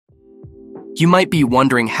You might be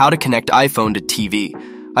wondering how to connect iPhone to TV.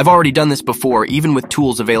 I've already done this before, even with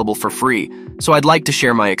tools available for free, so I'd like to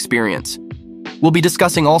share my experience. We'll be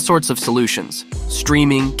discussing all sorts of solutions,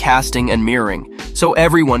 streaming, casting, and mirroring, so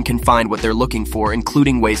everyone can find what they're looking for,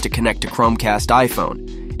 including ways to connect to Chromecast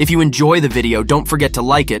iPhone. If you enjoy the video, don't forget to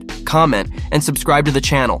like it, comment, and subscribe to the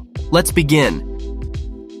channel. Let's begin.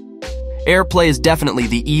 AirPlay is definitely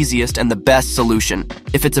the easiest and the best solution,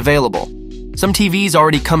 if it's available. Some TVs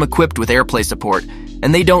already come equipped with AirPlay support,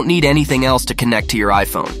 and they don't need anything else to connect to your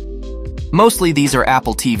iPhone. Mostly these are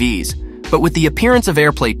Apple TVs, but with the appearance of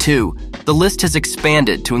AirPlay 2, the list has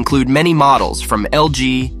expanded to include many models from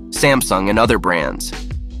LG, Samsung, and other brands.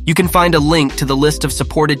 You can find a link to the list of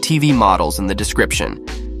supported TV models in the description.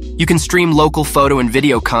 You can stream local photo and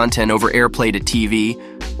video content over AirPlay to TV,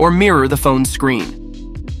 or mirror the phone's screen.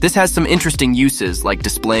 This has some interesting uses like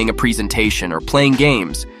displaying a presentation or playing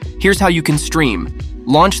games. Here's how you can stream.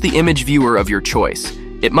 Launch the image viewer of your choice.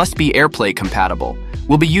 It must be AirPlay compatible.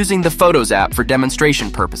 We'll be using the Photos app for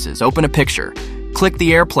demonstration purposes. Open a picture. Click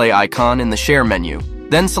the AirPlay icon in the Share menu.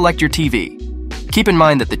 Then select your TV. Keep in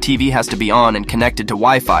mind that the TV has to be on and connected to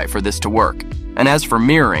Wi-Fi for this to work. And as for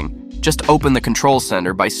mirroring, just open the control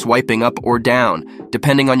center by swiping up or down,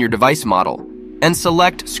 depending on your device model, and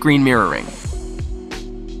select Screen Mirroring.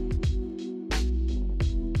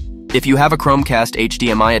 If you have a Chromecast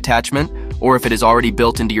HDMI attachment, or if it is already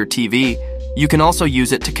built into your TV, you can also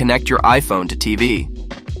use it to connect your iPhone to TV.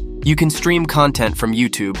 You can stream content from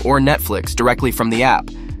YouTube or Netflix directly from the app.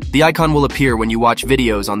 The icon will appear when you watch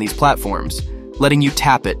videos on these platforms, letting you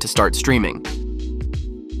tap it to start streaming.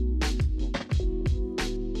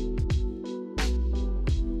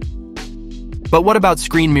 But what about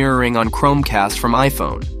screen mirroring on Chromecast from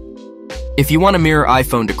iPhone? If you want to mirror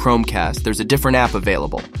iPhone to Chromecast, there's a different app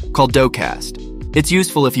available, called Docast. It's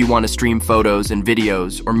useful if you want to stream photos and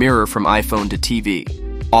videos or mirror from iPhone to TV,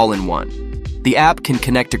 all in one. The app can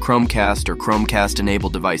connect to Chromecast or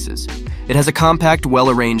Chromecast-enabled devices. It has a compact,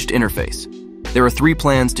 well-arranged interface. There are 3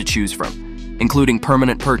 plans to choose from, including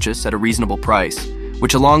permanent purchase at a reasonable price,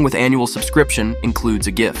 which along with annual subscription includes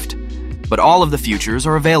a gift. But all of the features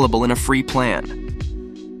are available in a free plan.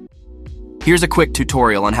 Here's a quick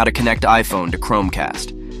tutorial on how to connect iPhone to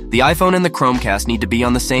Chromecast. The iPhone and the Chromecast need to be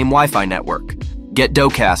on the same Wi-Fi network. Get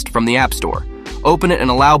Docast from the App Store. Open it and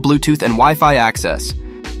allow Bluetooth and Wi-Fi access.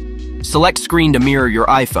 Select Screen to mirror your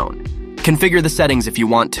iPhone. Configure the settings if you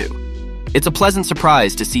want to. It's a pleasant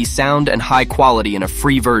surprise to see sound and high quality in a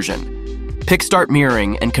free version. Pick Start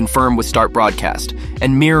Mirroring and confirm with Start Broadcast,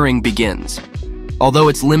 and mirroring begins. Although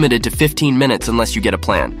it's limited to 15 minutes unless you get a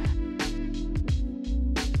plan.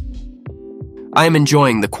 I am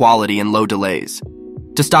enjoying the quality and low delays.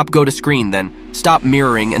 To stop go to screen, then stop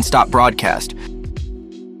mirroring and stop broadcast.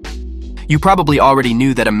 You probably already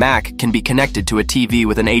knew that a Mac can be connected to a TV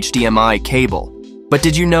with an HDMI cable. But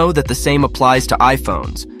did you know that the same applies to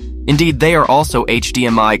iPhones? Indeed, they are also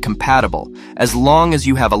HDMI compatible, as long as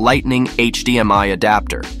you have a Lightning HDMI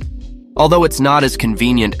adapter. Although it's not as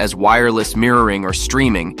convenient as wireless mirroring or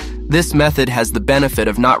streaming, this method has the benefit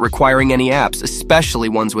of not requiring any apps, especially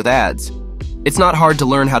ones with ads. It's not hard to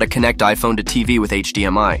learn how to connect iPhone to TV with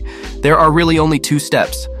HDMI. There are really only 2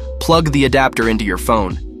 steps. Plug the adapter into your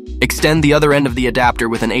phone. Extend the other end of the adapter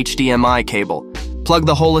with an HDMI cable. Plug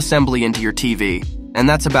the whole assembly into your TV. And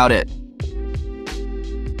that's about it.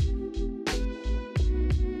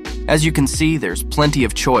 As you can see, there's plenty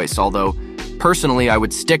of choice, although personally I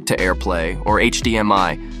would stick to AirPlay or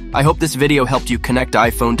HDMI. I hope this video helped you connect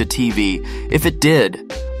iPhone to TV. If it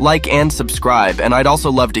did, like and subscribe, and I'd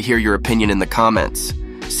also love to hear your opinion in the comments.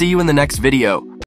 See you in the next video.